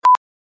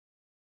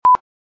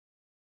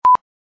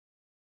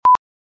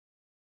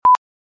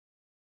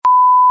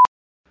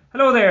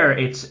Hello there,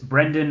 it's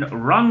Brendan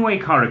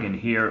Wrongway Corrigan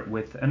here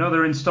with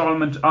another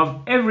installment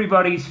of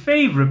everybody's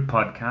favourite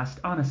podcast.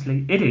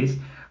 Honestly, it is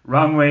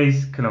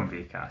Wrongway's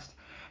Columbia Cast.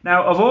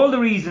 Now, of all the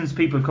reasons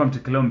people come to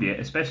Colombia,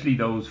 especially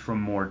those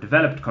from more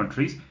developed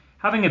countries,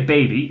 having a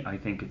baby, I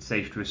think it's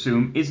safe to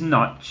assume, is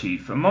not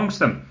chief amongst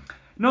them.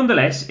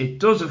 Nonetheless, it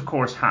does of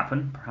course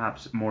happen,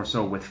 perhaps more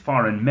so with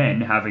foreign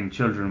men having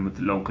children with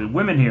local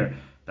women here.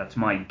 That's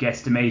my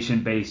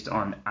guesstimation based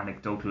on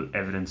anecdotal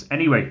evidence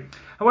anyway.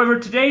 However,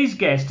 today's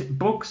guest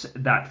bucks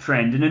that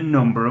trend in a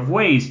number of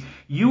ways.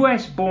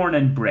 US born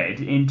and bred,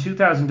 in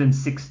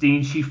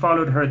 2016 she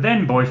followed her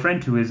then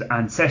boyfriend to his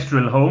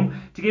ancestral home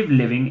to give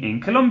living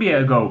in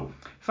Colombia a go.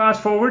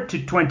 Fast forward to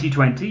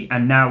 2020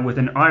 and now with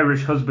an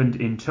Irish husband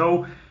in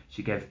tow,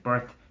 she gave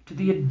birth to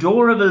the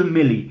adorable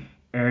Millie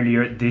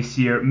earlier this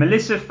year.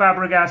 Melissa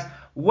Fabregas,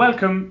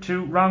 welcome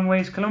to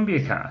Wrongway's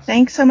Columbia Cast.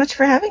 Thanks so much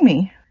for having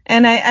me.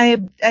 And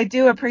I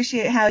do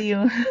appreciate how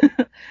you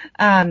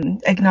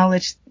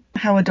acknowledge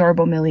how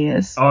adorable Millie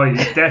is. Oh,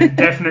 it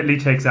definitely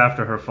takes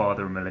after her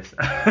father, Melissa.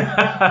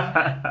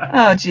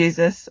 Oh,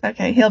 Jesus.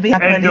 Okay, he'll be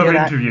happy to hear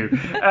that. End of interview.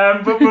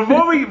 But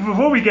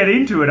before we get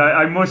into it,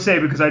 I must say,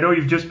 because I know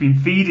you've just been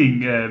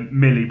feeding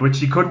Millie, but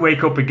she could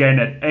wake up again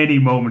at any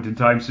moment in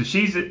time. So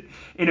she's, in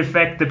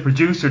effect, the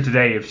producer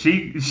today. If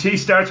she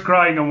starts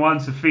crying and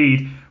wants a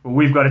feed, well,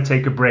 we've got to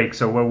take a break,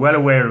 so we're well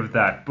aware of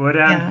that. But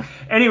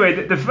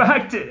Anyway, the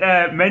fact,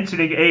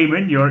 mentioning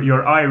Eamon,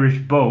 your Irish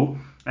beau,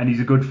 and he's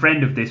a good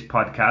friend of this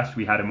podcast.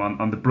 We had him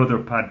on the Brother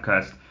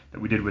podcast that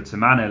we did with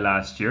Samana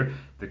last year,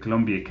 the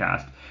Columbia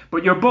Cast.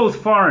 But you're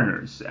both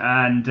foreigners,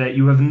 and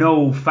you have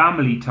no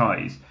family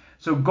ties.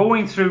 So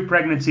going through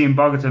pregnancy in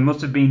Bogota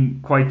must have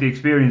been quite the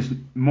experience,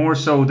 more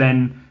so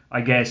than,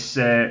 I guess,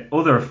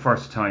 other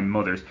first-time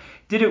mothers.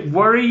 Did it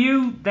worry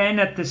you then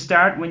at the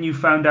start when you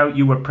found out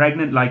you were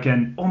pregnant, like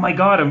oh my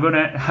God, I'm going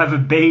to have a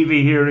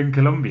baby here in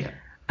Colombia?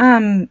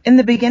 In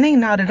the beginning,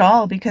 not at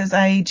all, because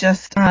I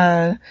just,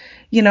 I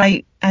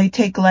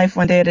take life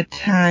one day at a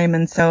time.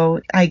 And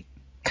so I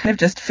kind of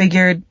just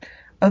figured,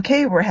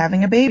 okay, we're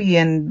having a baby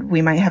and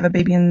we might have a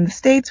baby in the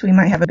States. We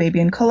might have a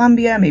baby in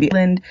Colombia, maybe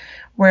England,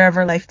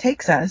 wherever life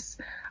takes us.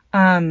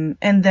 And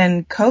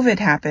then COVID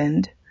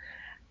happened.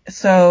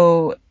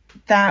 So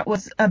that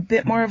was a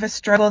bit more of a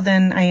struggle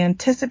than I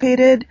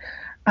anticipated,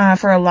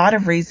 for a lot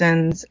of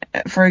reasons.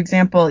 For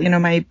example,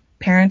 my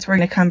parents were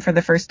going to come for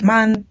the first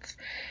month.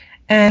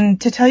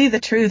 And to tell you the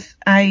truth,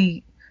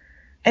 I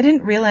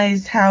didn't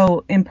realize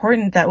how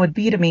important that would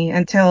be to me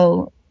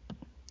until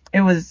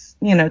it was,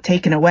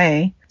 taken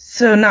away.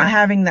 So not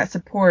having that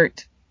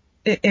support,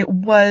 it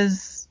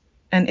was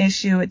an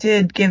issue. It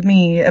did give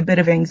me a bit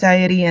of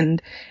anxiety,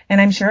 and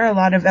I'm sure a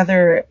lot of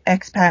other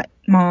expat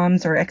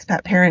moms or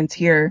expat parents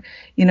here,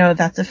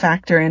 that's a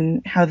factor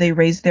in how they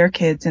raise their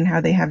kids and how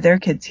they have their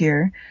kids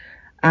here.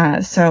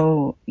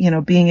 So,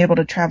 being able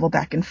to travel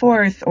back and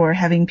forth or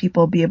having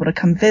people be able to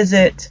come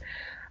visit,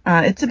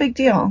 it's a big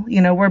deal.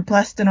 We're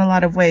blessed in a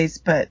lot of ways,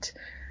 but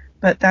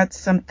that's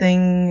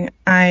something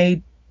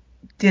I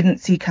didn't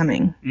see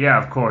coming.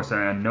 Yeah, of course.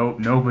 And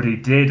nobody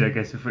did, I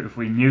guess, if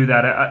we knew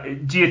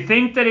that. Do you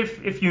think that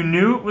if you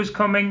knew it was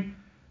coming,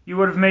 you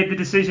would have made the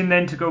decision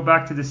then to go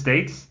back to the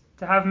States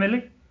to have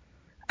Millie?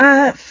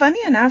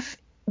 Funny enough,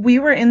 we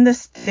were in the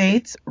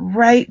States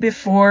right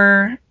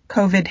before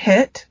COVID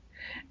hit.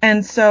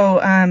 And so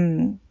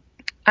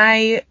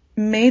I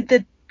made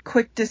the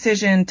quick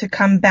decision to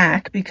come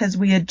back because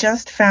we had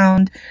just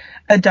found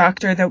a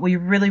doctor that we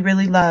really,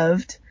 really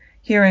loved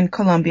here in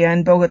Colombia,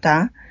 in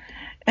Bogota.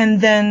 And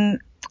then,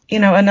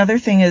 another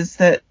thing is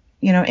that,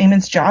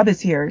 Eamon's job is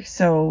here.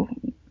 So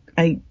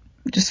I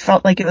just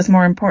felt like it was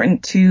more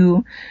important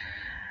to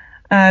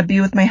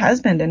be with my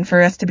husband and for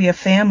us to be a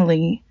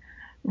family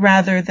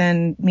rather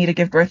than me to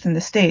give birth in the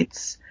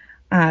States.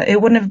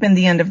 It wouldn't have been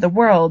the end of the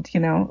world,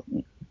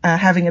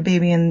 having a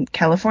baby in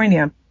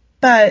California.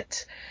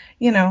 But,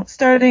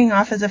 starting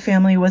off as a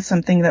family was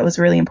something that was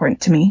really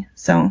important to me.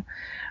 So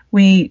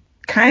we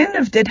kind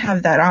of did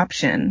have that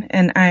option,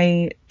 and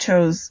I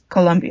chose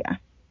Colombia.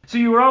 So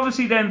you were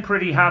obviously then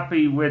pretty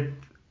happy with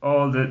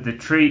all the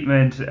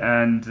treatment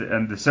and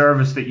the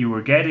service that you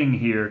were getting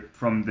here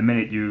from the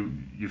minute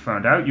you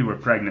found out you were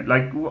pregnant.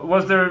 Like,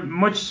 was there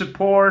much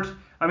support?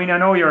 I mean, I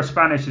know your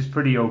Spanish is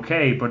pretty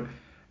okay, but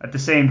at the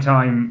same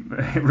time,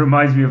 it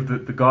reminds me of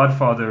the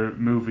Godfather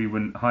movie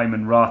when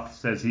Hyman Roth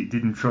says he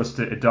didn't trust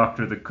a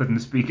doctor that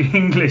couldn't speak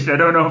English. I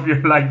don't know if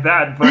you're like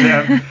that,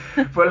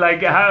 but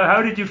like,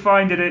 how did you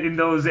find it in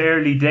those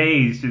early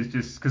days?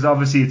 Just because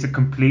obviously it's a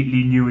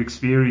completely new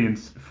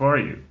experience for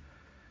you.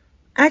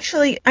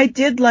 Actually, I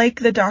did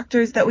like the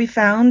doctors that we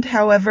found.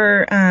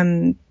 However,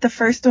 the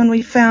first one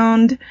we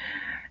found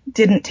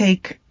didn't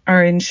take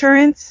our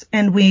insurance,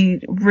 and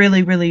we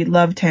really, really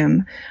loved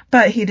him.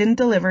 But he didn't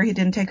deliver. He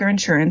didn't take our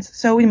insurance.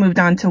 So we moved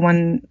on to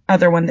one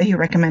other one that he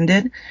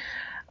recommended.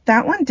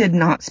 That one did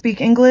not speak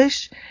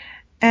English,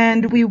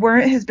 and we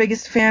weren't his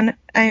biggest fan.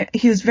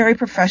 He was very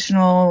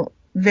professional,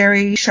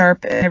 very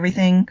sharp and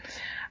everything.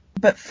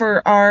 But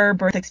for our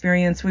birth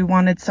experience, we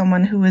wanted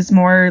someone who was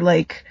more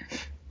like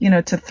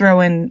to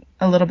throw in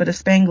a little bit of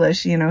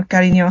Spanglish,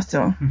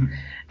 cariñoso.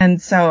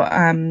 And so,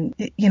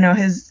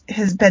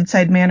 his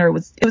bedside manner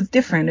was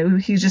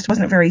different. He just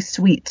wasn't very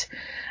sweet.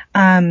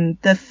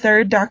 The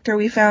third doctor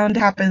we found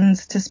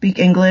happens to speak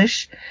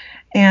English,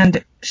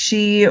 and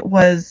she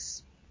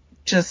was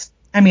just,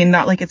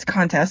 not like it's a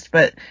contest,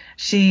 but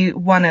she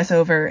won us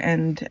over,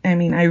 and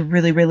I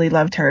really, really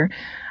loved her.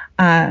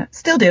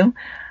 Still do.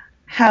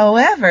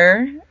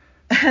 However,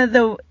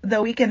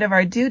 the weekend of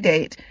our due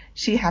date,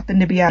 she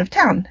happened to be out of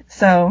town.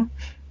 So,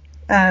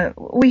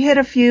 we hit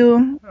a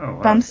few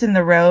bumps in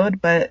the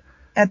road, but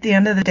at the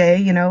end of the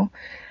day,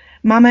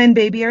 mama and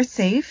baby are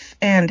safe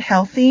and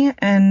healthy,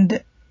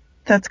 and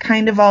that's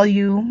kind of all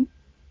you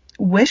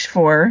wish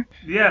for.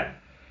 Yeah.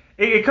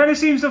 It kind of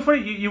seems so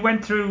funny. You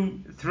went through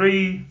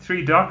three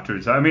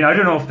doctors. I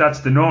don't know if that's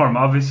the norm.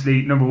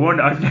 Obviously, number one,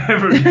 I've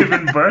never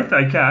given birth.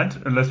 I can't,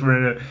 unless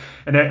we're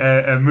in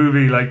a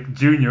movie like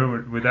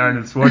Junior with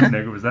Arnold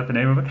Schwarzenegger. Was that the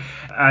name of it?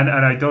 And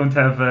I don't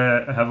have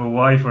a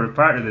wife or a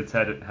partner that's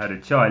had a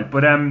child.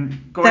 But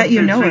going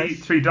through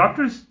three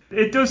doctors,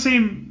 it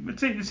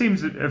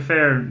seems a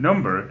fair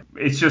number.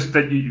 It's just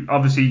that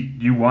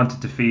you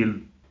wanted to feel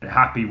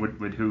happy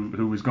with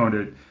who was going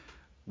to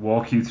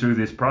walk you through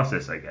this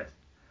process, I guess.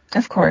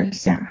 Of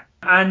course, yeah.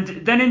 And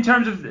then in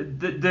terms of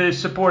the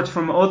support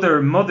from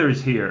other mothers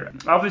here,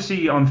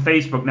 obviously on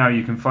Facebook now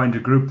you can find a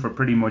group for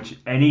pretty much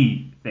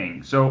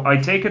anything. So I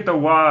take it there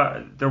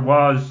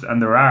was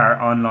and there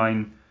are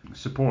online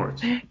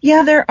supports.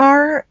 Yeah, there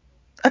are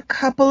a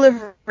couple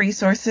of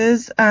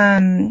resources,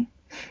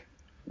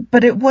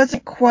 but it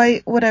wasn't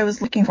quite what I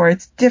was looking for.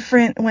 It's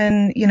different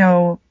when,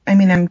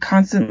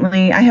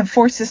 I have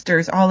 4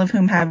 sisters, all of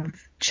whom have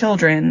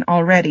children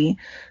already,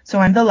 so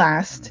I'm the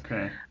last.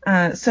 Okay.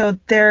 So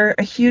they're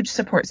a huge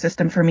support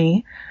system for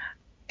me,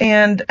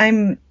 and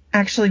I'm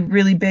actually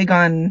really big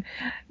on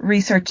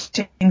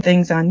researching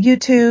things on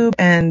YouTube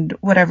and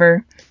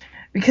whatever,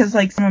 because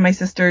like some of my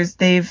sisters,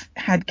 they've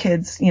had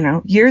kids,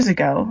 years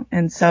ago,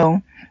 and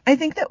so I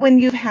think that when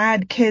you've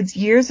had kids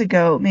years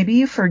ago, maybe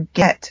you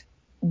forget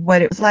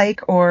what it was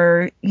like,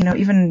 or,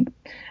 even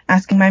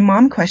asking my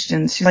mom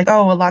questions. She's like,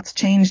 oh, a lot's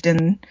changed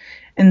in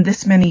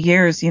this many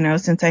years,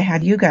 since I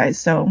had you guys.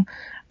 So,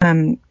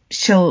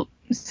 she'll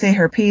say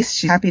her piece.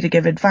 She's happy to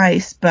give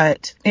advice,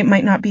 but it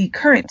might not be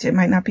current. It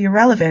might not be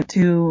relevant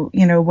to,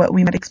 what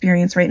we might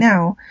experience right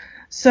now.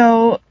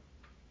 So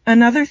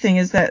another thing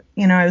is that,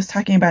 I was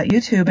talking about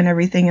YouTube and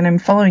everything, and I'm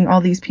following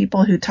all these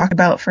people who talk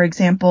about, for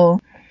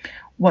example,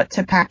 what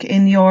to pack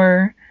in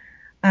your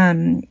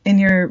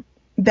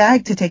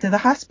bag to take to the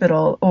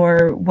hospital,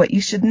 or what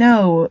you should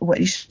know, what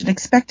you should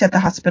expect at the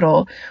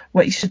hospital,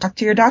 what you should talk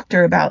to your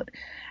doctor about.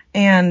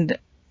 And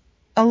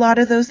a lot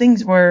of those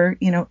things were,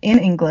 in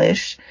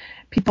English.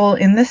 People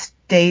in the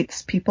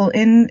States, people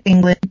in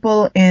England,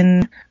 people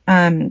in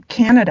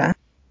Canada.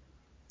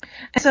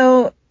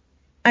 So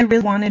I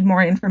really wanted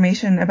more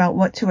information about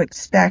what to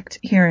expect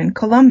here in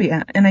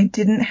Colombia, and I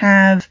didn't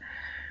have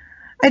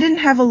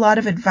a lot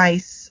of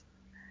advice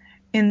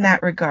in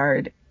that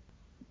regard.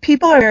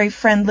 People are very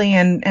friendly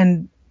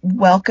and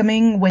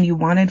welcoming when you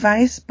want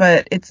advice,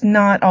 but it's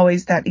not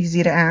always that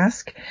easy to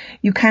ask.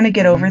 You kind of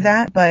get over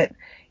that, but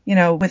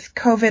with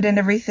COVID and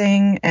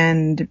everything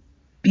and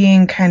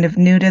being kind of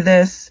new to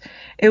this,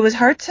 it was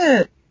hard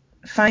to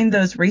find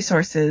those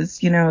resources.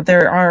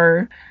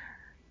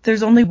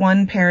 There's only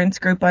one parents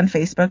group on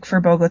Facebook for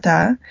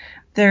Bogota.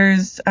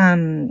 There's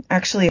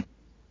actually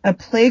a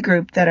play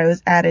group that I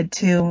was added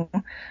to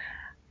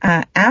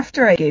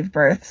after I gave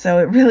birth, so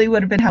it really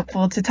would have been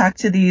helpful to talk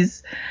to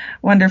these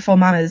wonderful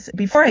mamas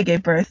before I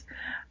gave birth.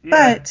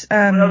 Yeah. But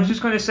I was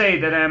just going to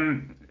say that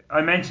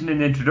I mentioned in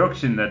the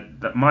introduction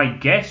that my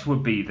guess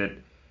would be that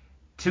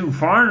 2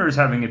 foreigners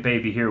having a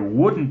baby here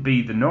wouldn't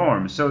be the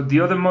norm. So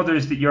the other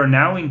mothers that you're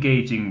now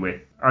engaging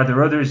with, are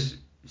there others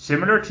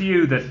similar to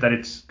you that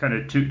it's kind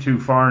of two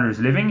foreigners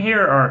living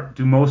here, or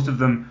do most of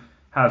them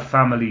have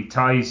family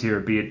ties here,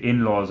 be it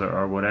in-laws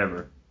or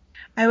whatever?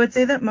 I would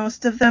say that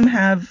most of them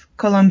have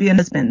Colombian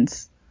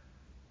husbands.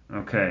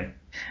 Okay.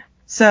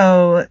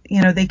 So,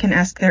 they can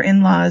ask their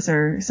in-laws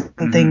or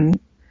something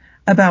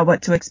about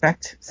what to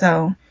expect.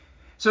 So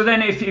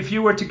then if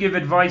you were to give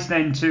advice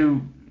then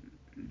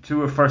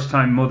to a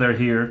first-time mother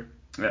here,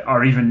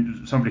 or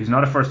even somebody who's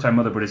not a first-time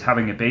mother but is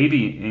having a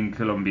baby in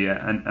Colombia,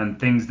 and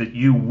things that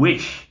you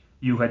wish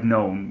you had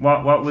known,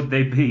 what would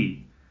they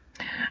be?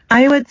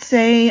 I would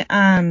say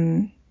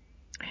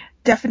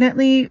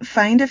definitely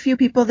find a few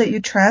people that you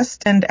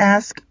trust and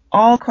ask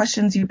all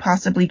questions you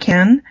possibly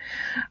can.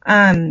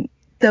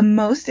 The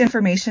most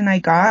information I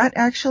got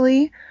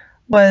actually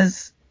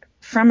was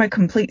from a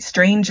complete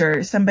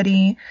stranger.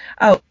 Somebody,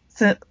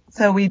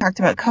 so we talked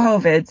about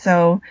COVID,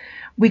 so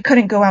we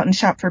couldn't go out and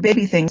shop for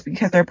baby things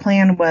because our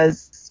plan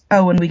was,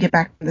 when we get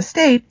back to the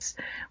States,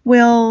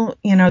 we'll,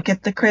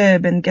 get the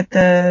crib and get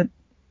the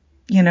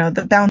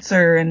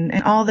bouncer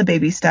and all the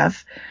baby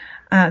stuff.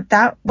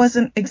 That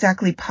wasn't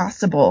exactly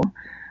possible.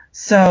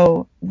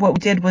 So what we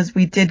did was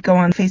we did go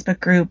on Facebook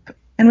group,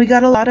 and we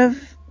got a lot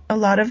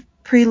of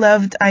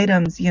pre-loved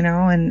items,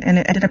 and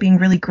it ended up being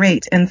really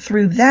great. And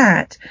through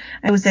that,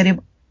 I was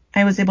able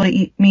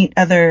to meet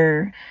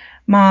other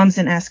moms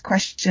and ask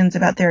questions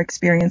about their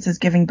experiences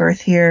giving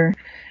birth here.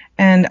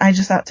 And I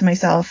just thought to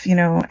myself,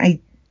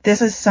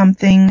 this is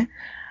something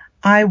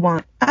I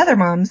want other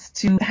moms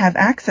to have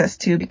access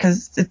to,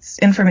 because it's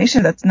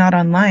information that's not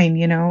online.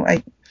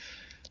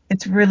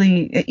 It's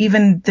really,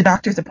 even the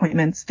doctor's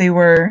appointments, they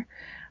were,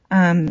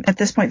 at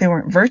this point, they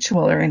weren't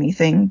virtual or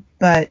anything,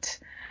 but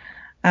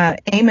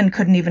Eamon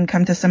couldn't even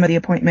come to some of the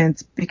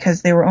appointments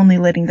because they were only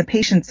letting the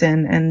patients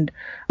in, and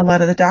a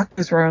lot of the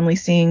doctors were only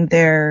seeing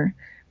their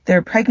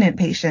pregnant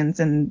patients,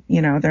 and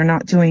they're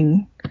not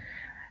doing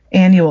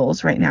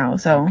annuals right now.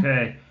 So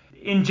okay,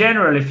 in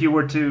general, if you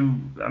were to,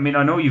 I mean,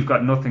 I know you've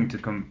got nothing to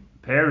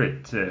compare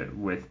it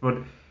with, but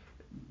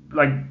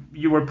like,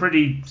 you were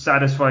pretty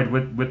satisfied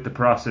with the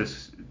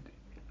process,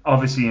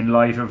 obviously in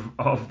light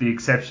of the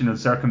exceptional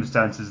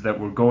circumstances that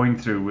we're going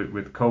through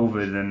with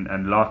COVID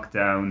and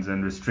lockdowns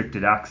and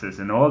restricted access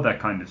and all that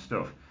kind of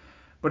stuff.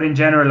 But in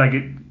general, like,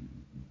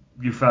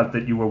 you felt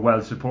that you were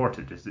well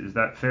supported. Is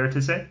that fair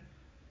to say?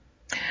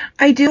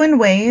 I do, in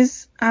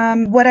ways.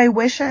 What I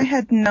wish I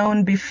had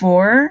known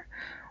before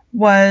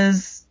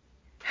was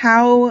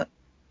how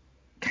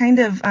kind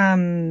of,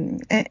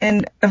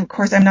 and of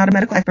course I'm not a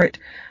medical expert,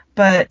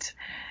 but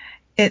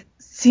it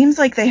seems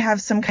like they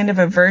have some kind of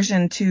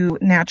aversion to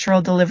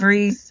natural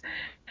deliveries,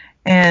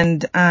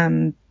 and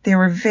they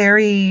were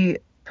very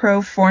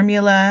pro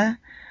formula.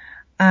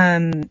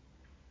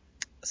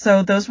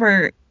 So those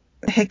were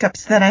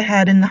hiccups that I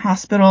had in the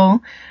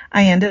hospital.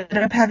 I ended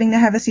up having to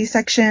have a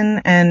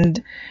C-section,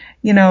 and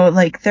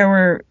like, there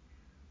were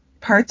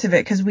parts of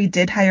it, because we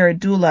did hire a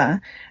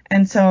doula,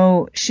 and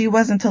so she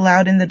wasn't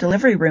allowed in the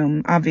delivery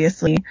room,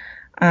 obviously.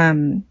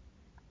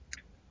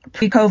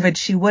 Pre-COVID,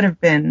 she would have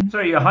been.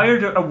 Sorry, you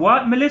hired a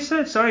what,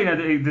 Melissa? Sorry,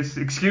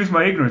 excuse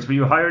my ignorance, but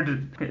you hired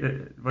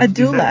a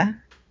doula.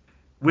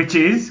 Which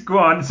is? Go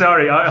on,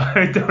 sorry,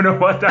 I don't know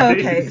what that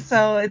is. Okay,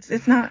 so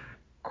it's not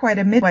quite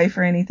a midwife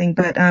or anything,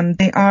 but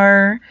they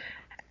are,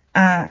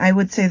 I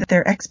would say that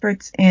they're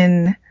experts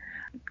in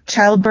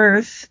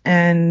childbirth,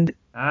 and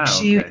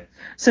okay.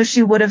 So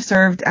she would have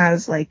served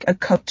as like a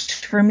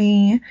coach for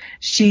me.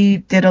 She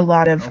did a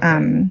lot of,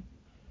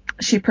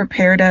 she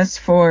prepared us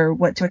for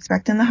what to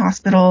expect in the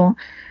hospital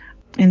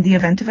in the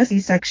event of a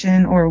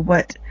C-section, or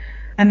what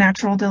a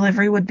natural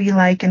delivery would be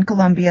like in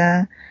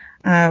Colombia,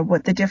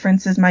 what the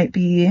differences might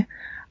be.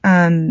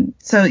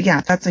 So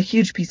yeah, that's a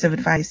huge piece of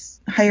advice.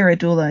 Hire a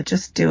doula.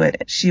 Just do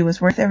it. She was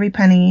worth every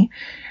penny.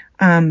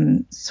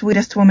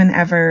 Sweetest woman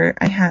ever.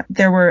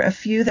 There were a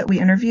few that we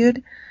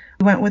interviewed.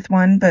 We went with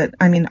one, but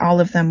I mean,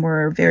 all of them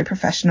were very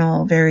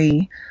professional,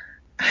 very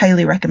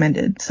highly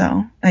recommended.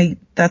 So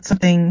that's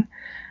something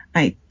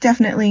I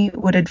definitely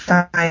would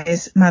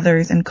advise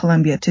mothers in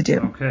Colombia to do.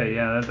 Okay,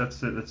 yeah,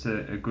 that's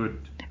a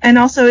good. And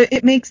also,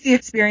 it makes the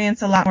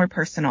experience a lot more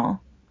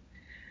personal,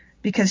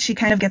 because she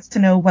kind of gets to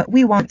know what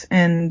we want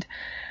and,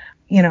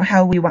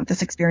 how we want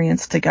this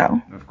experience to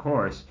go. Of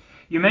course.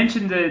 You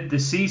mentioned the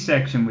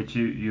C-section, which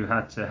you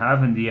had to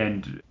have in the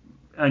end,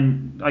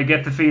 and I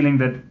get the feeling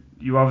that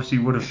you obviously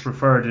would have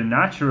preferred a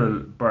natural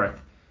birth,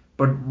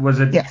 but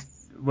was it?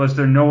 Yes. Was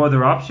there no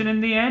other option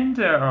in the end,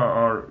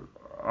 or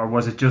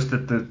was it just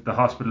that the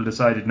hospital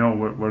decided, no,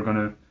 we're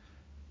going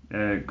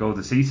to go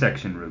the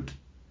C-section route?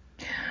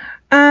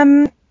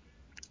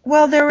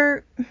 Well, there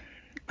were,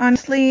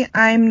 honestly,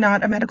 I'm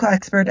not a medical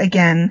expert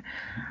again,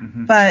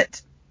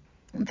 but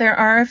there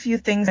are a few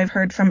things I've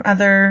heard from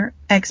other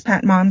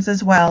expat moms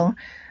as well,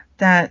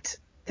 that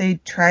they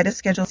try to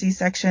schedule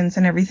C-sections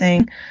and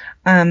everything.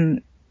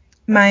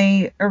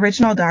 My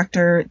original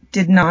doctor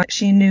did not.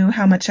 She knew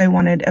how much I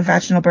wanted a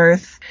vaginal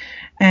birth,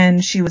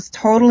 and she was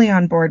totally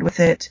on board with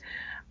it.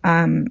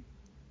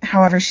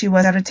 However, she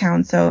was out of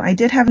town, so I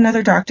did have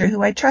another doctor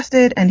who I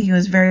trusted, and he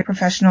was very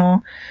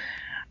professional,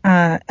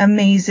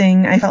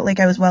 amazing. I felt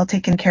like I was well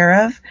taken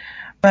care of,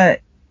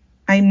 but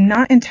I'm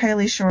not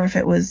entirely sure if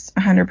it was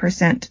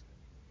 100%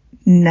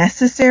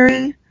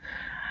 necessary.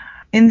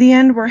 In the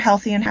end, we're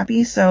healthy and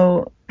happy,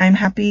 so I'm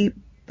happy,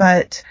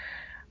 but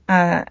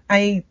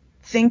I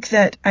think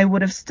that I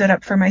would have stood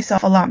up for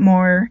myself a lot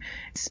more,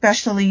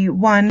 especially,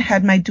 one,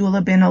 had my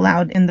doula been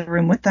allowed in the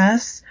room with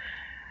us.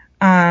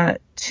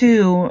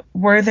 Two,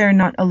 were there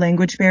not a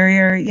language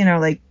barrier?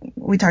 Like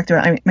we talked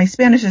about, my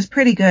Spanish is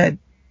pretty good,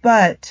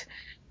 but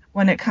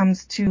when it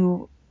comes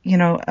to,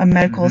 a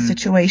medical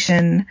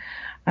situation,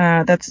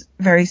 that's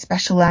very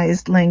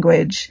specialized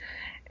language.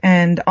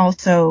 And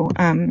also,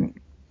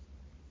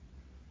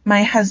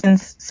 my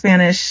husband's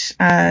Spanish,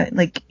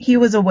 like, he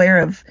was aware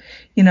of,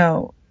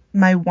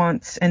 my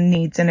wants and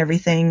needs and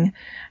everything.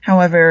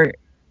 However,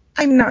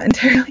 I'm not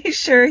entirely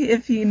sure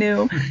if he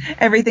knew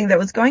everything that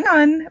was going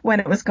on when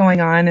it was going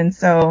on, and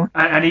so.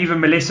 And even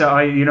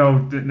Melissa,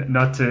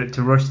 not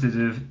to rush to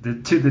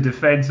the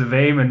defense of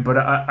Eamon, but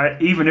I,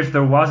 even if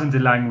there wasn't a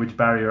language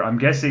barrier, I'm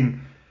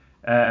guessing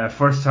a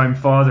first-time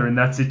father in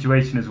that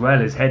situation as well,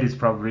 his head is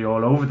probably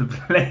all over the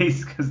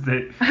place, because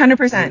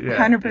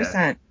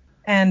 100%.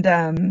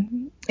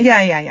 And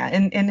Yeah.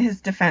 In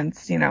his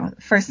defense,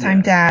 first time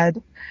Yeah.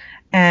 dad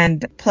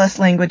and plus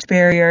language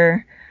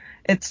barrier.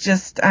 It's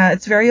just,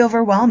 it's very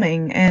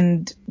overwhelming.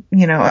 And,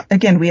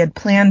 again, we had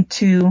planned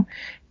to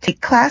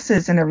take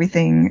classes and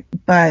everything,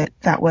 but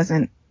that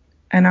wasn't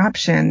an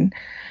option.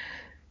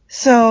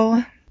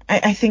 So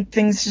I think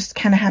things just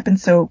kind of happened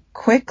so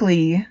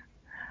quickly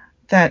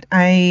that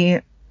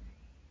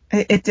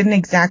it didn't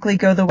exactly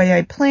go the way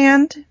I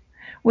planned,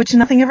 which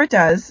nothing ever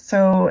does.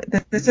 So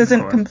this Of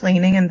isn't course.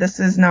 complaining, and this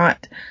is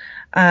not,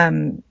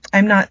 I'm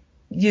not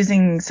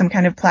using some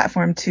kind of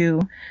platform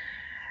to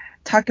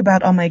talk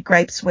about all my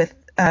gripes with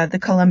the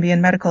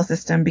Colombian medical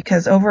system,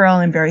 because overall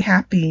I'm very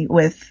happy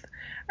with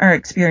our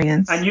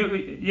experience. And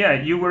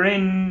you were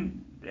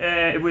in,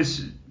 it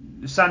was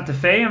Santa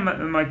Fe,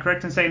 am I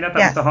correct in saying that?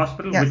 That was the Yes,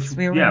 hospital, yes,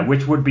 we were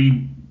which would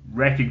be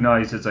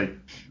recognized as like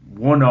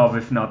one of,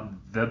 if not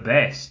the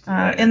best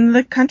in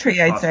the country,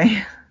 I'd hospital.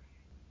 say.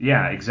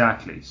 Yeah,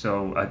 exactly.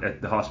 So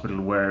at the hospital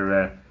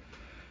where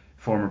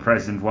former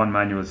President Juan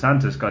Manuel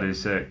Santos got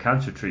his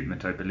cancer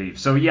treatment, I believe.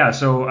 So yeah,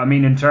 so I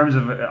mean, in terms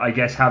of I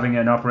guess having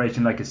an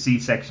operation like a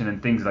C-section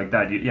and things like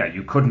that,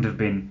 you couldn't have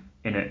been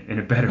in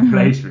a better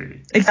place,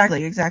 really.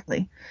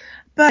 Exactly.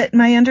 But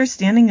my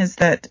understanding is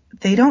that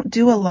they don't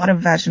do a lot of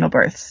vaginal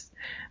births.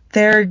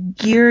 They're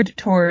geared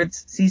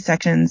towards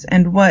C-sections,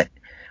 and what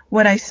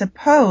I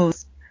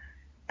suppose,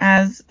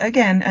 as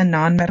again a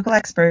non-medical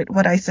expert,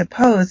 what I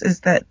suppose is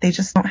that they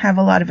just don't have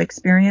a lot of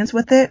experience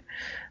with it,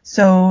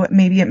 so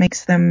maybe it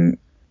makes them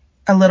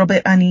a little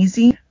bit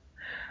uneasy.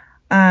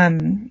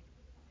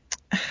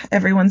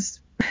 Everyone's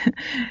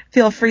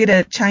feel free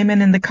to chime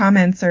in the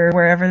comments or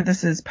wherever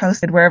this is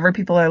posted, wherever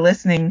people are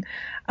listening,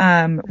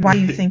 why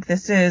you think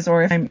this is,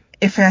 or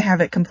if I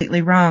have it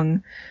completely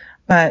wrong.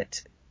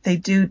 But they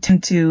do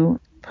tend to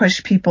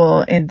push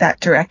people in that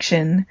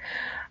direction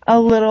a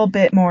little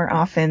bit more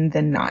often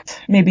than not.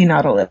 Maybe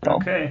not a little.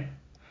 Okay.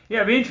 Yeah,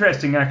 it'd be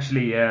interesting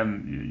actually.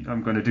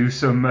 I'm going to do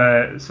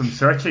some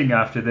searching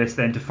after this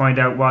then to find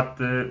out what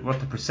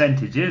the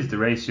percentage is, the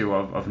ratio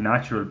of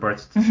natural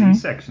births to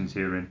C-sections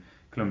here in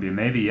Colombia.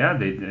 Maybe, yeah,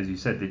 they, as you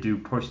said, they do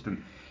push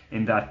them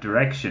in that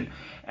direction.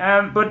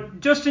 But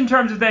just in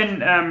terms of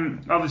then,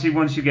 obviously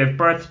once you gave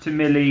birth to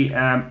Millie,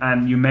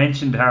 and you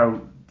mentioned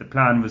how the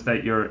plan was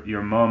that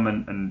your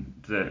mum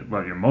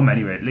well, your mum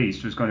anyway at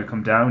least, was going to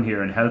come down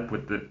here and help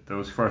with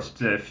those first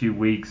few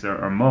weeks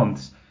or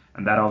months,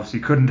 and that obviously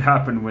couldn't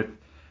happen with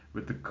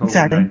the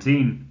Exactly.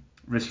 COVID-19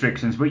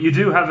 restrictions. But you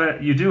do have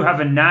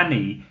a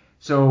nanny.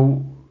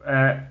 So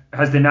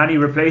has the nanny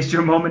replaced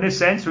your mum in a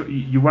sense?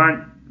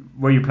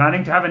 Were you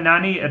planning to have a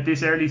nanny at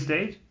this early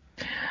stage?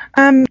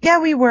 Yeah,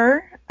 we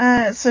were.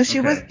 So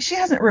Okay. she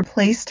hasn't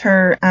replaced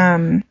her.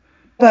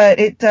 But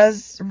it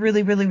does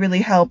really, really,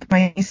 really help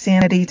my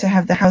sanity to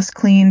have the house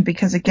clean,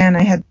 because again,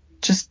 I had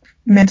just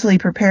mentally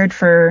prepared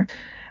for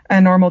a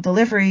normal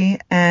delivery,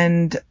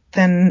 and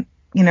then,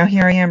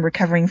 here I am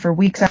recovering for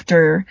weeks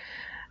after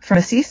from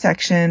a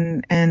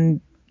C-section,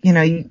 and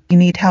you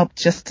need help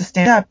just to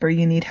stand up, or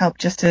you need help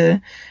just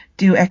to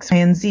do X, Y,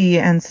 and Z.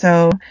 And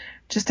so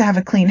just to have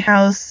a clean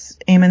house,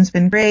 Eamon's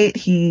been great.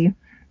 He,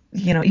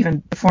 even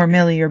before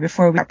Millie or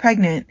before we got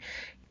pregnant,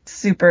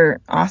 super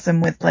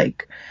awesome with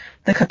like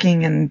the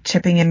cooking and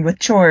chipping in with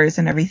chores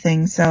and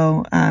everything.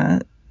 So,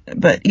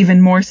 but even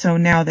more so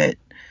now that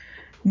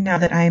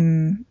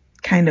I'm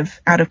kind of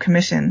out of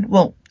commission.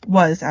 Well,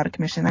 was out of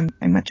commission.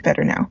 I'm much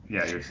better now.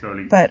 Yeah, you're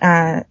slowly.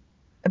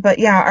 But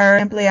yeah, our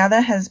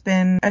empleada has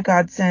been a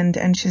godsend,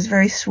 and she's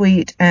very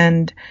sweet,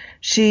 and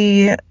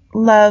she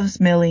loves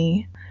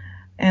Millie,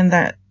 and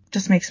that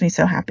just makes me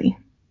so happy.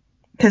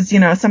 Because,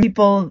 some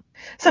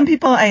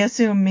people I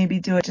assume maybe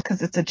do it just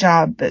because it's a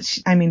job, but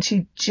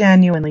she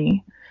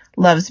genuinely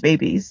loves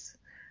babies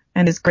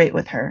and is great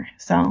with her.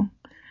 So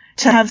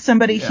to have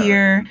somebody Yeah.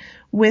 here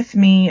with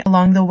me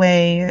along the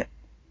way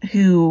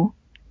who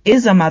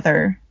is a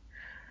mother,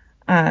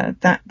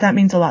 that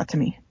means a lot to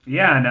me.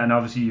 Yeah, and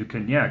obviously you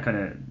can kind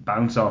of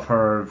bounce off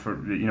her for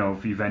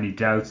if you've any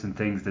doubts and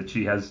things, that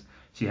she has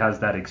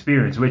that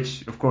experience,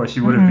 which of course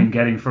you would have been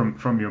getting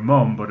from your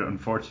mum, but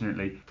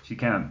unfortunately she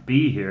can't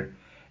be here.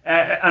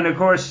 And of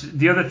course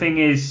the other thing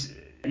is,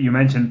 you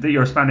mentioned that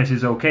your Spanish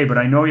is okay, but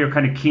I know you're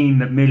kind of keen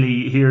that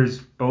Millie hears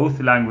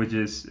both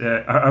languages.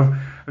 I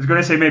was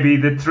going to say maybe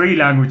the three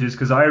languages,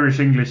 because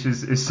Irish English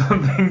is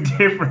something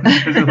different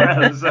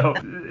as well.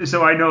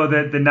 So I know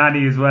that the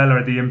nanny as well,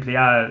 or the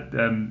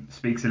empleada,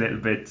 speaks a little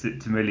bit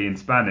to Millie in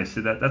Spanish.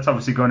 So that's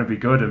obviously going to be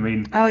good. I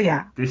mean, Oh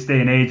yeah. this day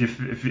and age,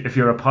 if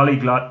you're a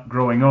polyglot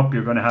growing up,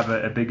 you're going to have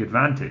a big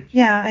advantage.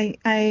 Yeah,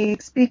 I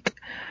speak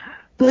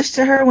English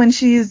to her when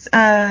she's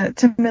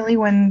to Millie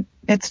when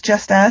it's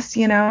just us,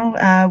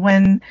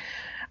 when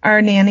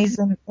our nanny's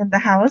in the Oh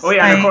house.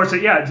 yeah, and of course,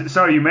 yeah.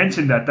 Sorry, you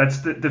mentioned that. That's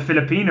the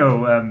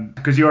Filipino,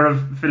 because you're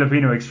of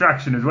Filipino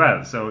extraction as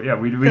well. So yeah,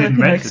 we didn't Filipino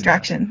mention that.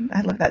 extraction.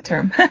 I love that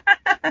term.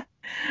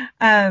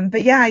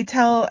 But yeah, I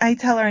tell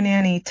our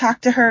nanny,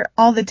 talk to her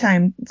all the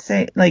time.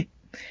 Say, like,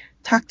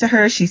 talk to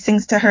her. She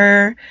sings to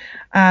her.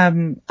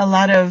 A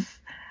lot of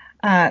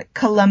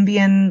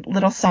Colombian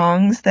little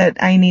songs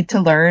that I need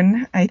to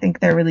learn. I think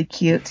they're really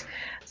cute.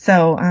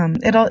 So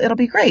it'll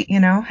be great,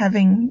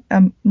 having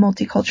a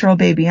multicultural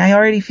baby. I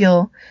already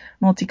feel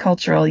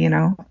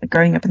multicultural,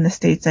 growing up in the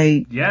States.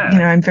 Yeah.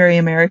 I'm very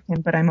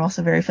American, but I'm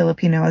also very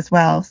Filipino as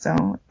well.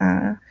 So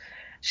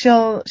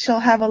she'll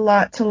have a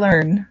lot to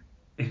learn.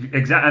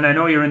 Exactly, and I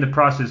know you're in the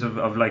process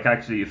of like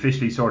actually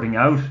officially sorting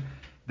out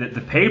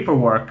the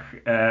paperwork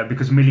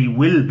because Millie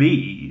will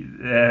be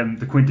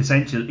the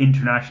quintessential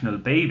international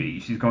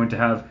baby. She's going to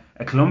have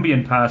a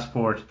Colombian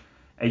passport,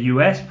 a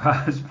US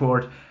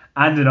passport,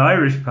 and an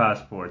Irish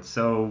passport.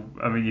 So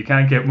I mean, you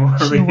can't get more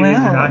She really will.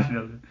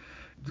 international.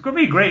 It's going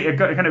to be a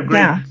kind of great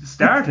Yeah.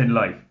 start in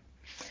life.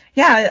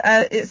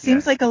 Yeah, it Yeah.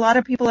 seems like a lot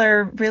of people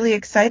are really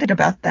excited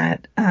about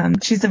that.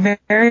 She's a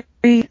very,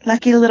 very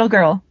lucky little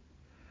girl.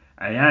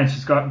 Yeah, and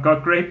she's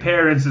got great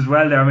parents as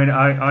well. There, I mean,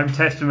 I'm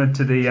testament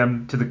to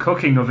the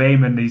cooking of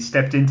Eamon. He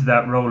stepped into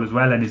that role as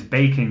well, and his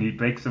baking. He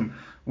bakes some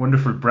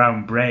wonderful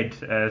brown bread.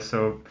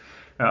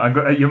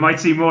 You might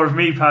see more of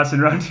me passing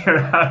around to your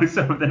house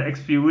over the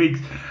next few weeks.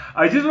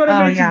 I just want to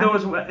Oh mention yeah,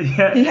 those.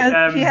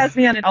 Yeah, he has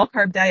me on an all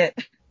carb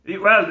diet.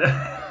 well,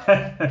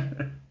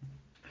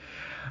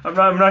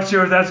 I'm not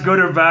sure if that's good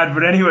or bad,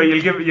 but anyway,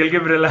 you'll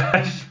give it a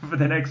lash for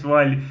the next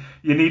while.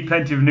 You need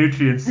plenty of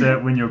nutrients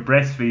when you're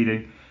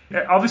breastfeeding.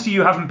 Obviously,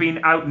 you haven't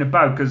been out and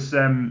about because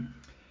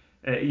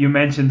you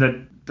mentioned that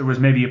there was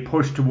maybe a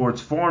push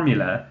towards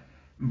formula,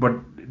 but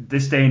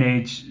this day and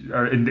age,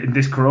 or in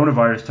this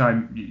coronavirus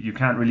time, you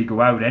can't really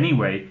go out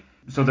anyway.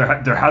 So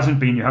there hasn't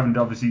been. You haven't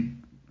obviously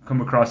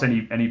come across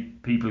any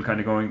people kind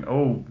of going,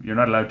 oh, you're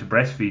not allowed to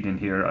breastfeed in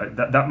here.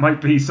 That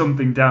might be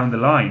something down the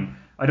line.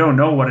 I don't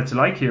know what it's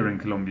like here in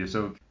Colombia,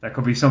 so that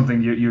could be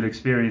something you'll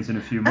experience in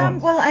a few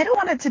months. Well, I don't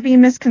want it to be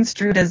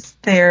misconstrued as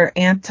they're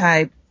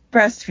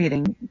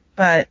anti-breastfeeding,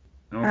 but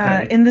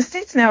Okay. in the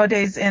States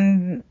nowadays,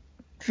 and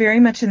very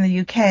much in the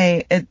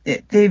UK,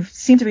 they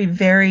seem to be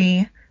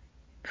very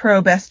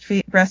pro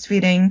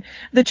breastfeeding.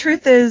 The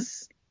truth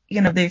is,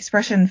 the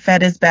expression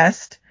 "fed is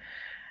best."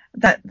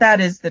 That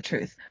is the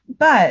truth.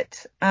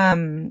 But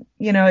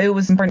it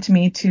was important to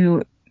me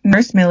to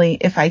nurse Millie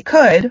if I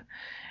could,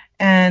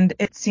 and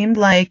it seemed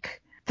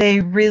like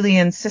they really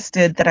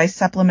insisted that I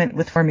supplement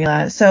with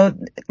formula. So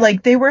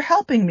like they were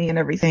helping me and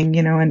everything,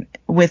 and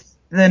with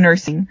the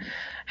nursing.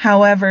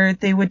 However,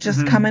 they would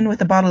just come in with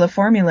a bottle of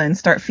formula and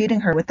start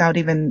feeding her without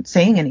even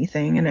saying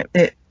anything. And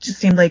it just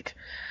seemed like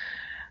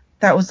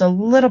that was a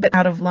little bit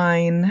out of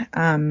line.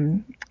 I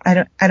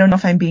don't know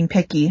if I'm being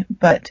picky,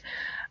 but,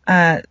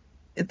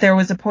 there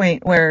was a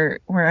point where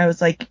I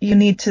was like, you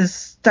need to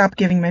stop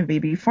giving my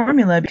baby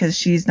formula because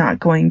she's not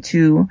going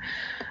to,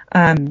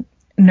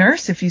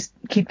 nurse if you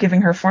keep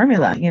giving her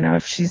formula.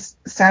 If she's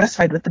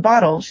satisfied with the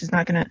bottle, she's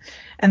not gonna.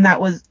 And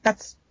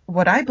that's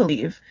what I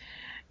believe.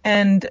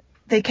 And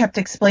they kept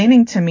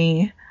explaining to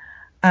me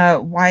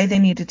why they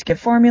needed to give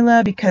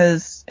formula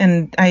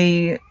and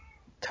I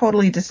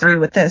totally disagree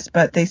with this,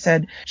 but they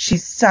said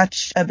she's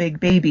such a big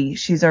baby.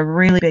 She's a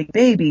really big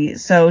baby,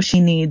 so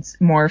she needs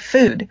more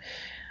food.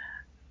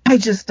 I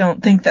just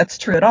don't think that's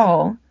true at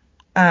all.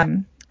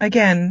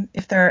 Again,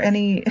 if there are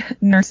any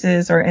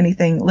nurses or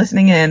anything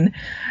listening in,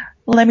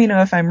 let me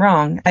know if I'm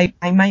wrong.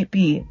 I might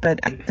be, but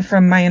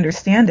from my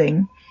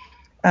understanding,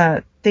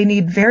 they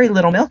need very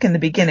little milk in the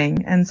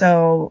beginning, and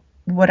so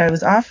what I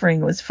was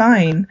offering was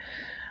fine.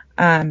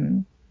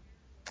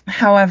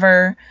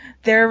 However,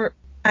 their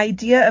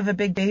idea of a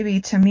big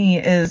baby to me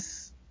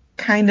is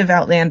kind of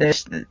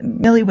outlandish.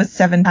 Millie was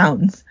 7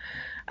 pounds,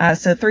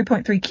 so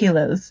 3.3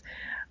 kilos.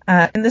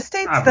 In the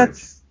States,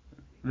 Average.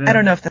 I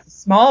don't know if that's a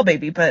small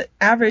baby, but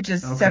average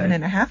is Okay.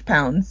 7.5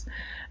 pounds.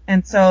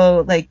 And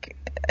so, like,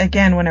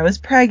 again, when I was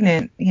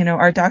pregnant,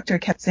 our doctor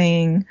kept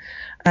saying,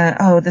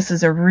 oh, this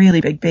is a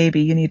really big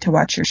baby. You need to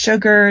watch your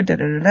sugar,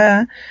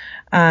 this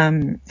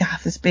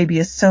baby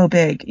is so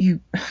big. You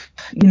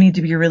need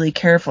to be really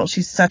careful.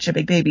 She's such a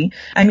big baby.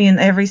 I mean,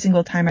 every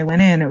single time I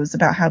went in, it was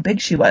about how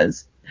big she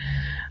was.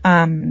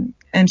 And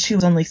she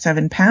was only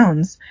 7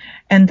 pounds.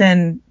 And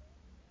then,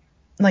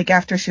 like,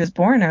 after she was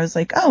born, I was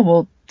like, oh,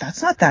 well,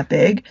 that's not that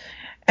big.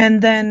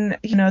 And then,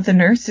 the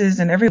nurses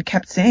and everyone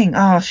kept saying,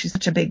 oh, she's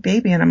such a big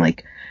baby. And I'm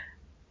like,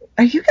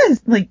 are you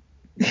guys, like,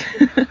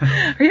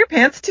 are your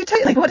pants too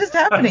tight? Like, what is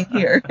happening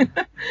here?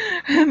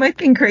 Am I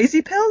taking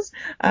crazy pills?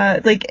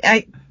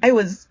 I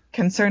was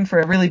concerned for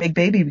a really big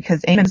baby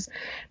because Eamon's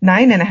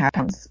 9.5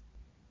 pounds.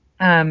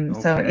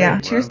 So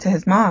yeah, cheers to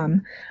his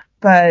mom.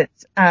 But,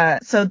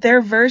 so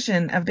their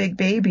version of big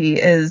baby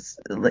is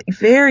like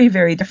very,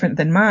 very different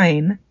than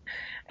mine.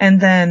 And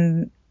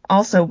then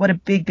also what a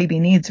big baby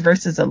needs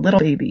versus a little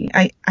baby.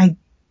 I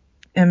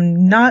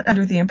am not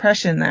under the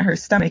impression that her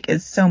stomach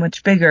is so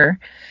much bigger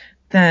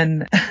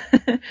than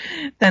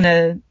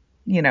a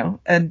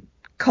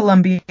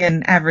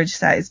Colombian average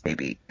sized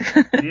baby.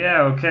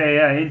 Yeah, okay,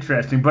 yeah,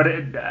 interesting. But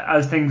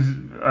as things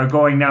are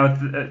going now,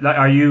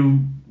 are you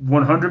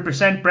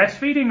 100%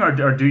 breastfeeding,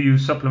 or do you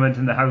supplement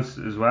in the house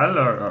as well,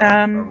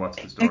 or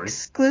what's the story?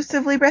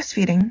 Exclusively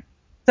breastfeeding.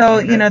 So,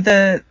 Okay.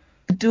 the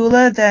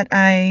doula that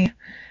I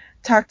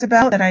talked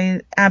about that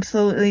I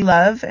absolutely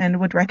love and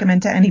would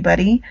recommend to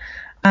anybody.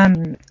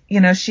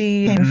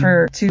 She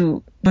came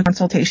to a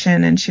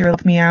consultation and she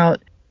helped me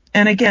out.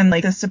 And again,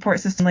 like the support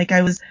system, like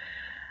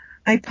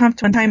I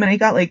pumped one time and I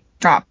got like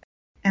dropped,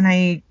 and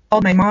I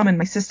called my mom and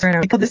my sister and I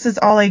was like, oh, this is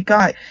all I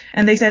got.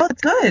 And they said, oh,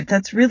 that's good.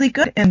 That's really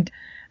good. And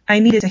I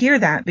needed to hear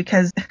that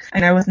because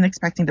I wasn't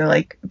expecting to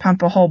like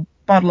pump a whole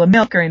bottle of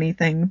milk or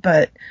anything,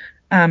 but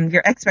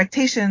your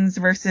expectations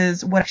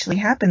versus what actually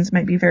happens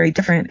might be very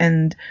different.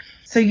 And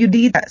so you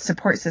need that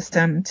support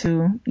system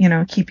to,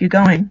 keep you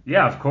going.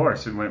 Yeah, of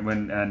course. And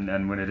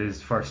when it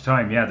is first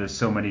time, yeah, there's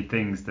so many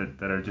things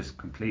that are just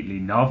completely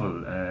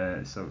novel.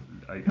 So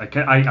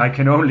I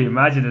can only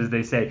imagine, as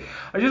they say.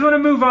 I just want to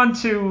move on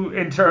to,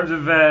 in terms of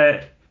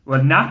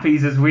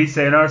nappies, as we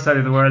say in our side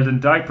of the world,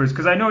 and diapers,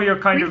 because I know you're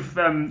kind of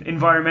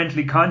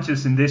environmentally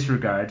conscious in this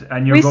regard,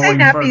 and you're going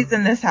say nappies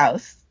in this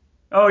house.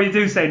 Oh, you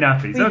do say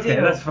nappies. We okay,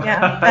 do. That's fine.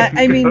 Yeah.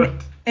 I mean,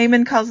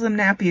 Eamon calls them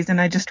nappies,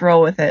 and I just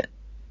roll with it.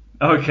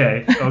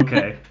 Okay.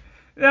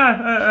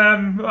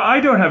 Yeah, I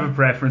don't have a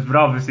preference, but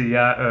obviously,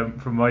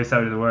 from my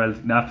side of the world,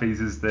 nappies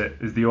is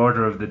the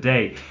order of the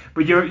day.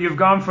 But you've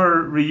gone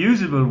for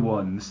reusable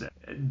ones.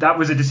 That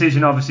was a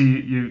decision, obviously,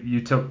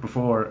 you took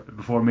before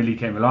Millie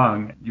came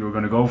along. You were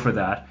going to go for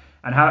that.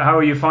 And how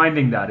are you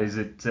finding that? Is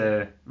it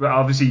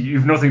obviously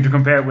you've nothing to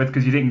compare it with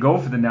because you didn't go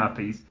for the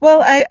nappies?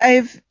 Well,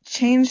 I've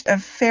changed a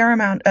fair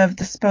amount of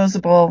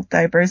disposable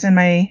diapers in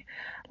my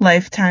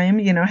lifetime,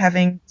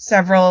 having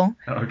several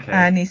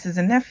nieces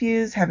and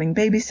nephews, having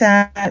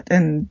babysat,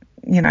 and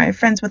I have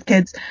friends with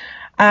kids.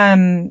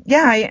 I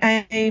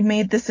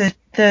made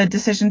the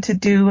decision to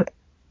do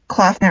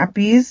cloth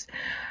nappies.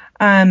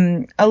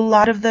 A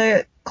lot of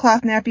the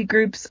cloth nappy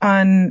groups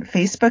on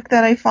Facebook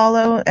that I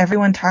follow,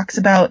 everyone talks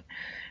about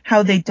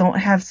how they don't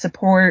have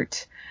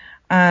support,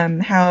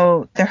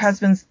 how their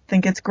husbands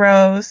think it's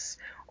gross,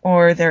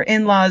 or their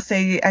in-laws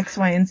say X,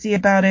 Y, and Z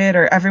about it,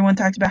 or everyone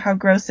talks about how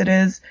gross it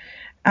is.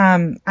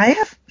 I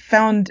have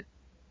found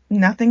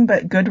nothing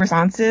but good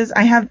responses.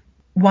 I have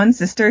one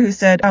sister who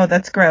said, oh,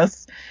 that's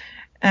gross.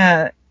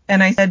 And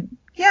I said,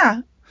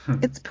 yeah,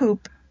 it's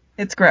poop.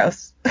 It's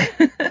gross.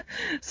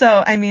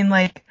 So, I mean,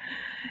 like,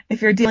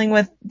 if you're dealing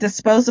with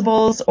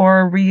disposables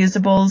or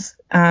reusables,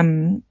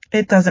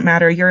 it doesn't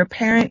matter. You're a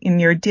parent and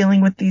you're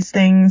dealing with these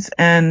things,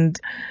 and,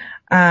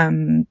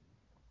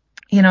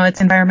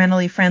 it's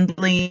environmentally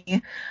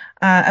friendly.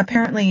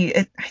 Apparently,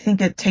 I think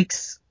it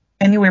takes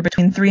anywhere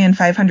between 300 and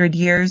 500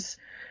 years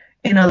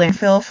in a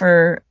landfill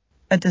for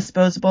a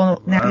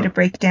disposable nappy to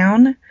break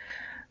down.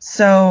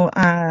 So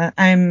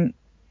I'm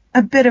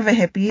a bit of a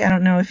hippie. I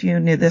don't know if you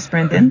knew this,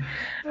 Brendan,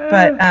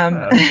 but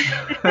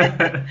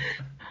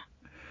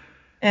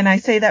and I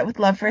say that with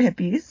love for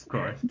hippies. Of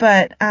course.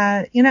 But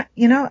I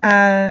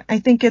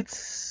think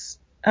it's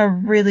a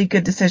really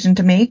good decision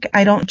to make.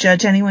 I don't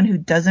judge anyone who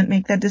doesn't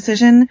make that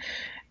decision.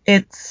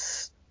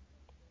 It's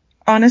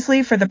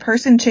honestly, for the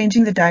person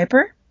changing the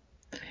diaper,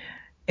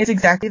 it's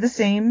exactly the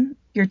same.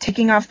 You're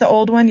taking off the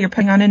old one, you're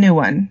putting on a new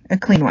one, a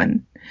clean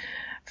one.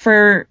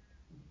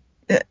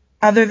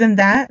 Other than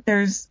that,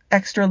 there's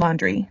extra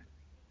laundry.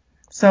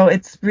 So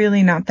it's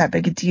really not that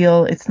big a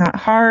deal. It's not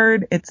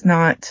hard. It's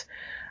not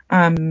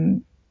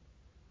that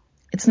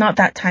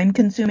time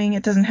consuming.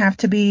 It doesn't have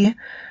to be.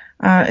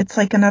 It's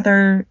like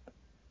another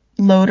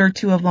load or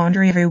two of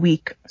laundry every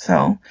week.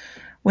 So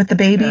with the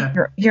baby,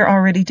 you're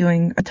already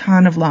doing a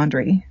ton of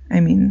laundry. I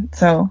mean,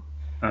 so.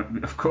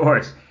 Of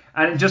course.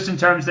 And just in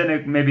terms then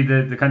of maybe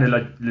the kind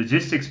of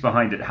logistics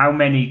behind it, how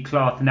many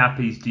cloth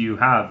nappies do you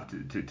have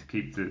to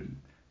keep the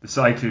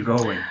cycle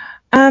going?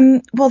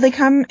 Well, they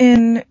come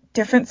in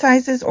different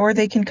sizes, or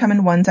they can come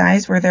in one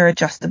size where they're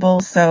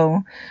adjustable.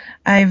 So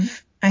I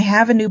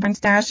have a newborn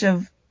stash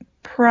of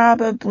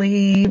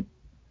probably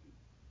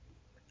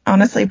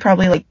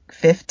like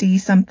 50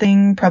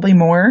 something, probably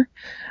more,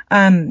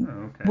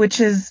 which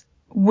is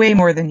way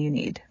more than you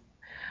need.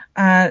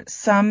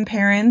 Some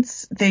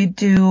parents,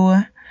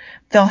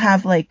 they'll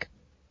have like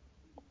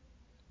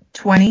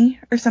 20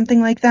 or something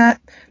like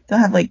that. They'll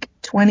have like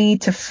 20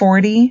 to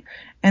 40,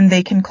 and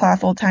they can claw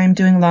full time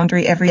doing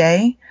laundry every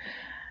day.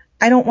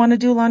 I don't want to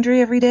do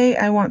laundry every day.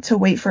 I want to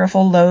wait for a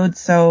full load,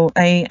 so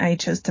I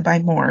chose to buy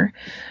more.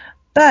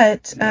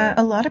 But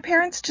a lot of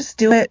parents just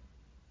do it,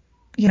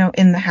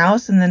 in the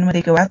house, and then when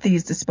they go out, they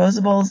use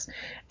disposables.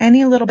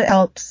 Any little bit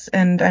helps,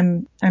 and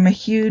I'm a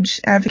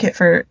huge advocate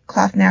for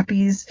cloth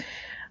nappies.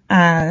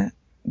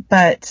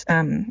 But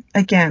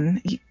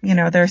again,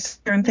 there are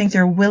certain things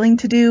you're willing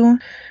to do,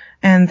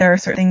 and there are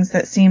certain things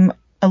that seem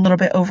a little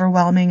bit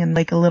overwhelming and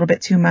like a little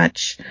bit too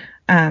much.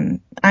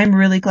 I'm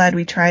really glad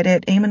we tried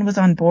it. Eamon was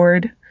on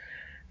board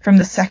from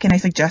the second I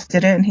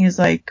suggested it, and he was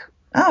like,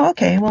 oh,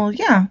 okay, well,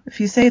 yeah, if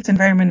you say it's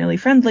environmentally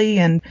friendly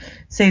and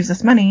saves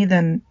us money,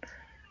 then,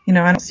 I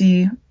don't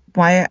see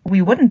why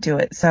we wouldn't do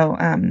it. So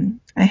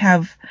I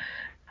have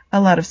a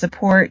lot of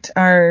support.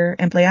 Our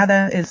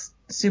empleada is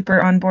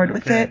super on board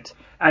with it.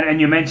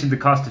 And you mentioned the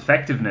cost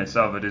effectiveness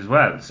of it as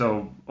well.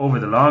 So over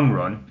the long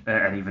run,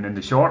 and even in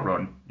the short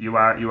run, you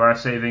are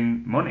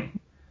saving money.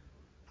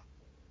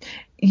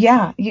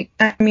 Yeah,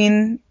 I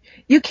mean,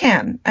 you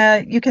can.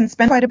 You can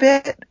spend quite a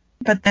bit,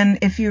 but then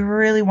if you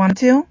really want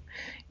to,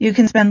 you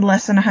can spend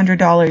less than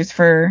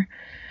 $100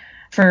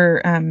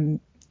 for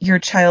your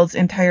child's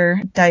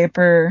entire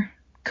diaper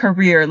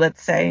career,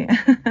 let's say.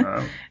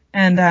 Wow.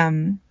 And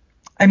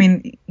I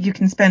mean, you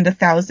can spend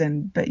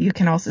 1,000, but you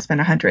can also spend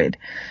 100.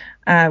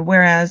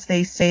 Whereas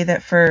they say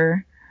that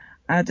for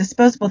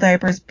disposable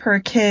diapers per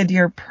kid,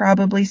 you're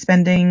probably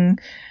spending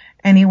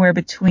anywhere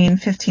between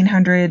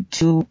 $1,500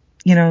 to,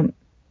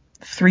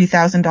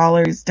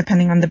 $3,000,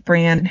 depending on the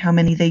brand and how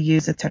many they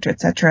use, et cetera,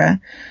 et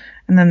cetera.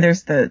 And then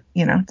there's the,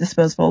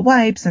 disposable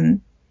wipes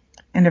and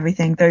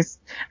everything.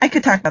 I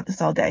could talk about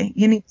this all day.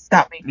 You need to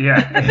stop me.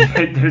 Yeah,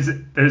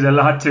 there's a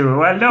lot to it.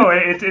 Well, no,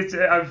 it's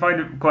I find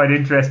it quite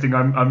interesting.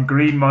 I'm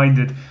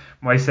green-minded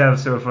myself,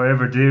 so if I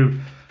ever do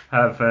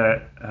have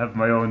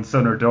my own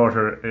son or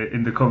daughter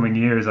in the coming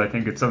years, I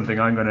think it's something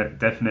I'm going to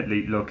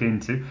definitely look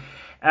into.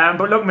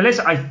 But look,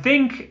 Melissa, I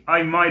think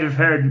I might have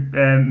heard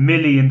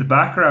Millie in the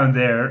background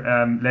there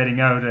letting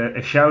out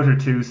a shout or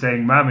two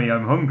saying, "Mammy,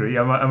 I'm hungry."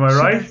 Am I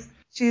right?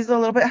 She's a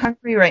little bit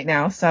hungry right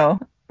now, so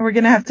we're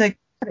gonna have to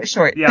cut it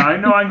short. Yeah, I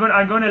know.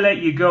 I'm going to let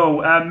you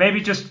go.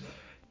 Maybe just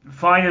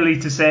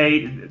finally to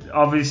say,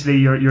 obviously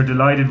you're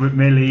delighted with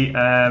Millie.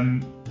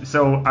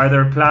 So are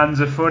there plans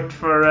afoot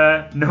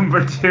for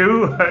number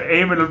 2?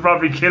 Eamon will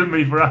probably kill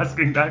me for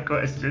asking that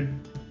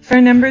question.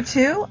 For number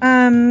 2,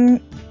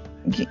 I'm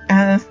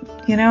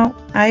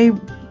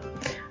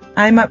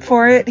up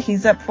for it.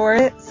 He's up for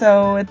it.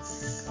 So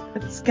it's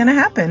gonna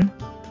happen.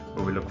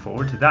 Well, we look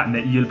forward to that, and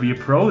that you'll be a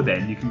pro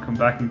then. You can come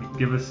back and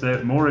give us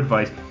more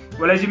advice.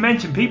 Well, as you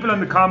mentioned, people in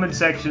the comment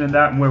section and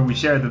that, and where we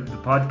share the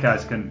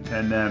podcast,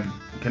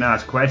 can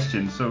ask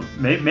questions. So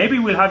maybe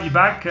we'll have you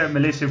back,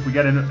 Melissa, if we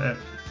get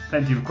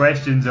plenty of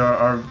questions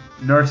or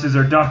nurses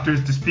or doctors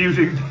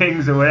disputing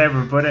things or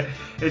whatever. But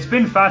it's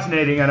been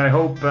fascinating, and I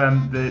hope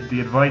the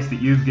advice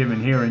that you've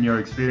given here and your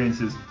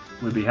experiences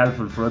will be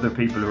helpful for other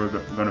people who are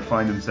going to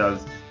find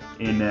themselves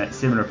in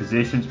similar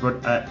positions.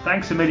 But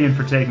thanks a million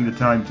for taking the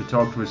time to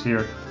talk to us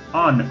here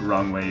on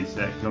Wrong Ways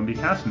Columbia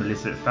Cast.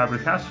 Melissa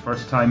Fabregas,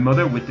 first time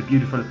mother with the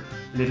beautiful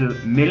little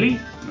Millie,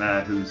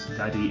 whose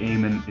daddy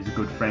Eamon is a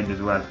good friend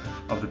as well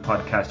of the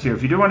podcast here.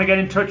 If you do want to get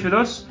in touch with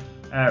us,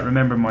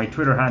 remember my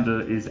Twitter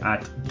handle is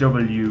at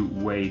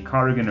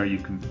WWayCorrigan, or you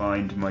can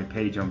find my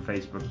page on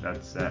Facebook,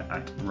 that's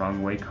at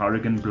Wrong Way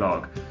Corrigan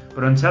blog.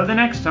 But until the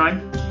next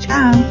time,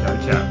 ciao.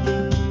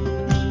 Ciao.